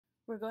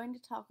We're going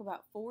to talk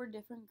about 4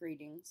 different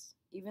greetings,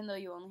 even though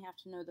you only have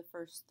to know the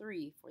first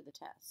 3 for the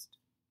test.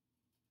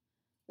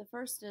 The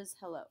first is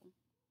hello.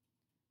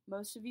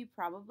 Most of you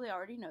probably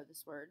already know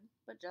this word,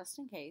 but just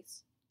in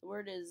case, the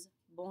word is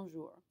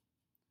bonjour.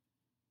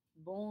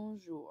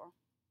 Bonjour.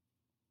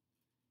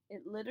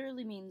 It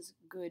literally means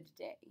good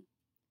day.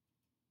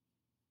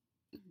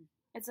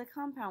 It's a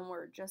compound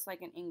word, just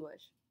like in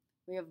English.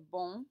 We have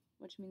bon,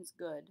 which means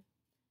good,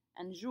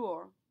 and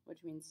jour,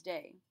 which means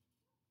day.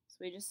 So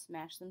we just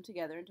smash them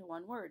together into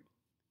one word.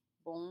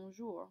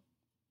 Bonjour.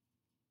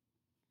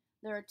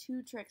 There are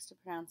 2 tricks to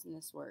pronouncing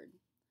this word.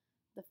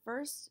 The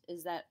first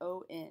is that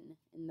O-N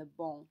in the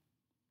bon.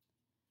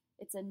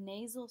 It's a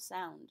nasal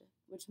sound,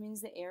 which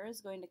means the air is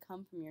going to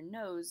come from your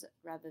nose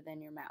rather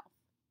than your mouth.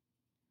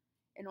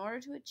 In order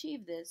to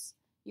achieve this,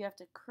 you have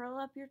to curl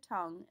up your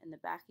tongue in the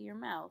back of your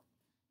mouth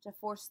to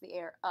force the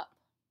air up.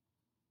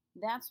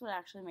 That's what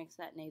actually makes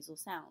that nasal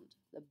sound,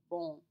 the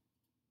bon.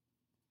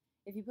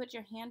 If you put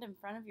your hand in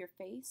front of your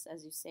face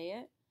as you say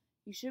it,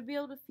 you should be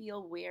able to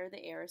feel where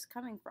the air is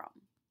coming from.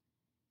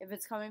 If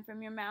it's coming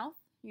from your mouth,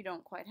 you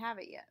don't quite have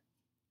it yet.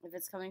 If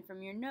it's coming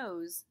from your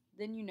nose,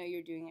 then you know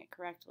you're doing it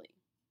correctly.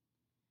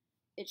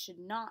 It should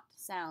not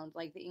sound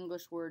like the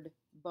English word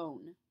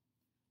bone.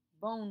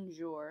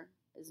 Bonjour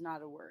is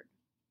not a word.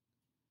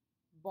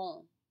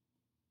 Bon.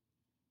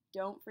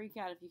 Don't freak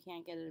out if you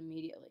can't get it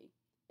immediately.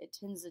 It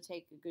tends to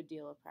take a good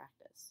deal of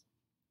practice.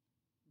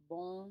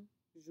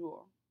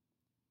 Bonjour.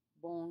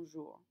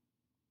 Bonjour.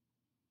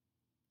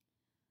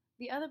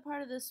 The other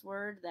part of this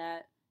word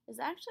that is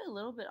actually a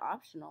little bit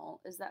optional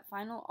is that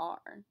final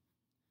R.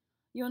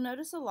 You'll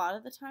notice a lot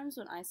of the times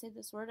when I say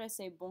this word, I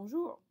say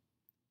bonjour.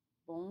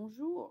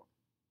 Bonjour.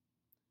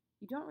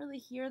 You don't really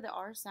hear the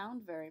R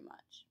sound very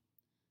much.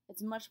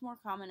 It's much more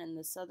common in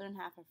the southern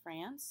half of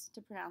France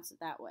to pronounce it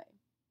that way.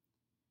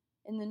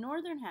 In the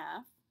northern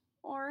half,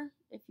 or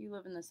if you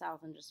live in the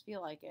south and just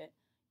feel like it,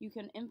 you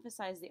can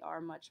emphasize the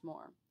R much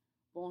more.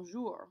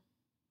 Bonjour.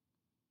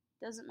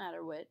 Doesn't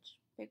matter which.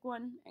 Pick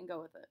one and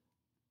go with it.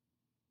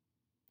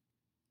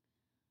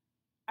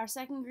 Our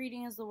second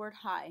greeting is the word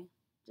hi.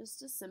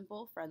 Just a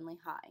simple, friendly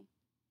hi.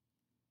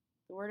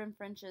 The word in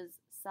French is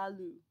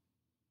salut.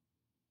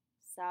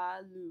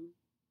 Salut.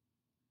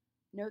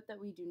 Note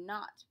that we do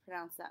not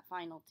pronounce that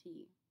final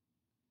T.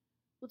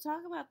 We'll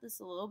talk about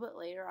this a little bit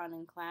later on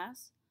in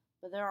class,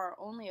 but there are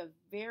only a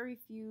very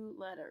few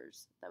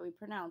letters that we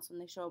pronounce when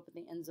they show up at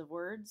the ends of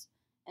words,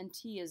 and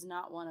T is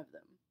not one of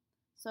them.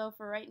 So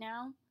for right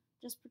now,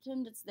 just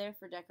pretend it's there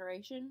for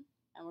decoration,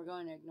 and we're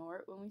going to ignore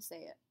it when we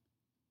say it.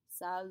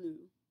 Salut.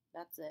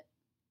 That's it.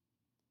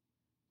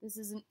 This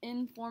is an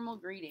informal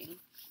greeting,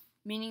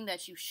 meaning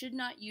that you should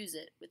not use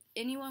it with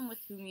anyone with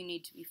whom you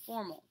need to be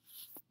formal.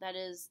 That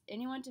is,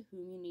 anyone to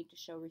whom you need to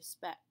show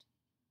respect.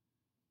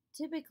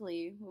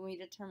 Typically, when we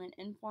determine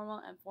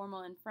informal and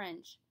formal in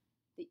French,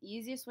 the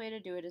easiest way to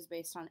do it is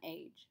based on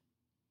age.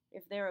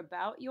 If they're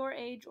about your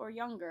age or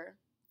younger,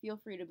 feel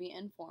free to be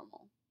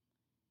informal.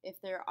 If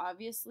they're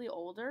obviously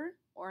older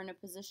or in a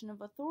position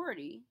of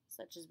authority,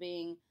 such as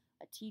being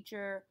a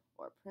teacher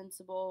or a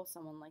principal,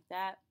 someone like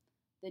that,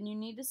 then you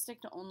need to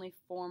stick to only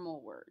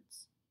formal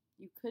words.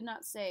 You could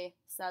not say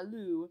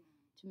salut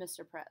to Mr.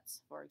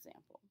 Pretz, for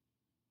example.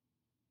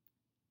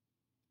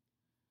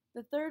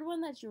 The third one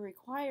that you're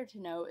required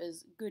to know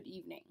is good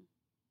evening.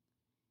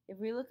 If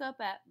we look up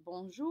at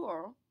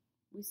bonjour,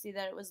 we see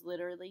that it was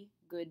literally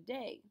good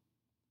day.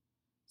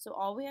 So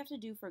all we have to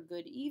do for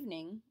good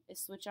evening is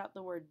switch out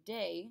the word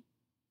day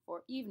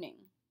for evening.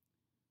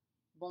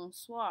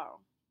 Bonsoir.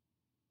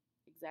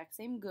 Exact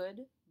same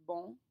good,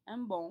 bon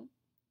and bon.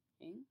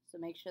 Okay? So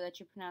make sure that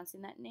you're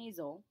pronouncing that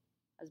nasal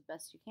as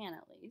best you can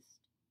at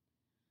least.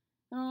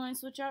 And we're going to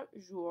switch out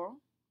jour,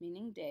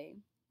 meaning day,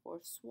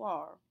 for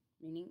soir,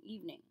 meaning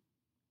evening.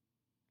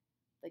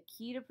 The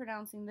key to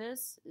pronouncing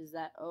this is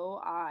that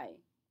OI.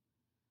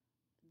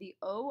 The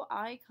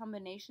OI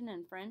combination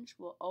in French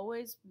will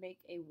always make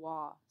a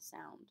wa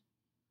sound.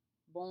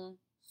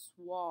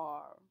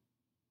 Bonsoir.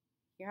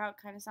 Hear how it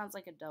kind of sounds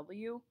like a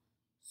W?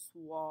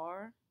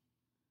 Soir.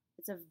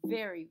 It's a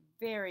very,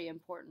 very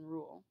important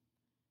rule.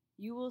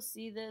 You will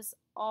see this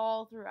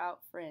all throughout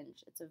French.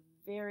 It's a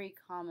very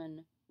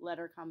common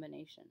letter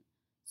combination.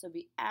 So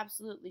be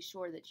absolutely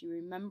sure that you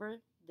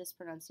remember this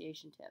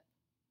pronunciation tip.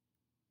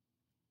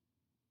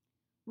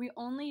 We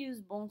only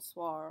use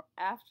bonsoir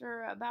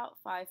after about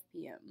 5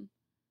 p.m.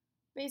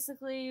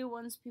 Basically,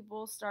 once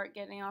people start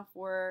getting off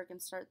work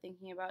and start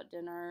thinking about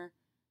dinner,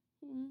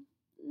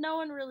 no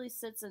one really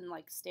sits and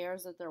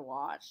stares at their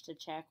watch to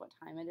check what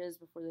time it is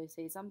before they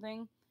say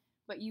something,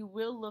 but you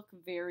will look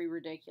very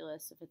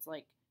ridiculous if it's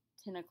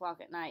 10 o'clock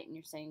at night and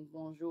you're saying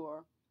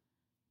bonjour.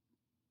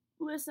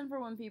 Listen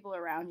for when people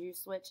around you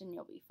switch and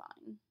you'll be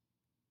fine.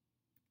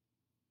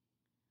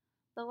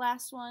 The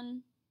last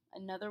one,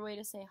 another way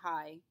to say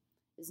hi,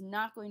 is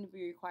not going to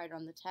be required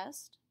on the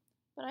test,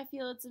 but I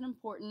feel it's an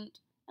important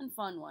and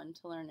fun one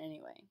to learn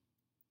anyway.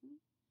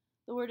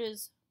 The word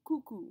is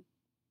coucou.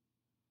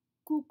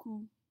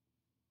 Coucou.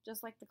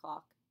 Just like the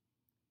clock.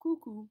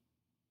 Coucou.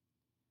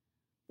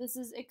 This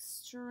is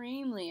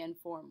extremely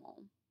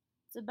informal.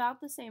 It's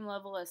about the same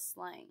level as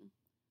slang,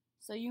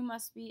 so you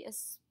must be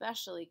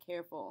especially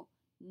careful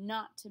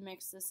not to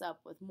mix this up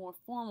with more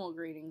formal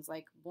greetings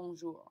like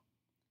bonjour.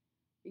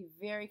 Be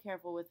very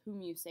careful with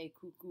whom you say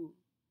coucou.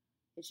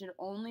 It should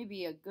only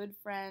be a good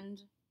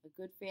friend, a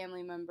good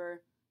family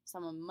member,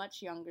 someone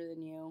much younger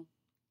than you.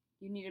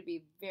 You need to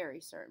be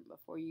very certain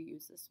before you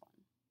use this one.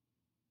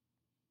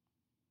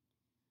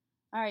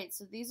 Alright,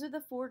 so these are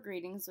the 4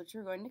 greetings which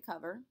we're going to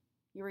cover.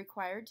 You're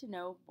required to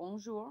know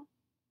bonjour,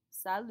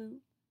 salut,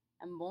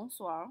 and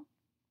bonsoir.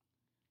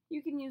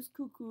 You can use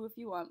coucou if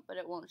you want, but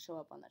it won't show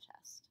up on the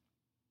test.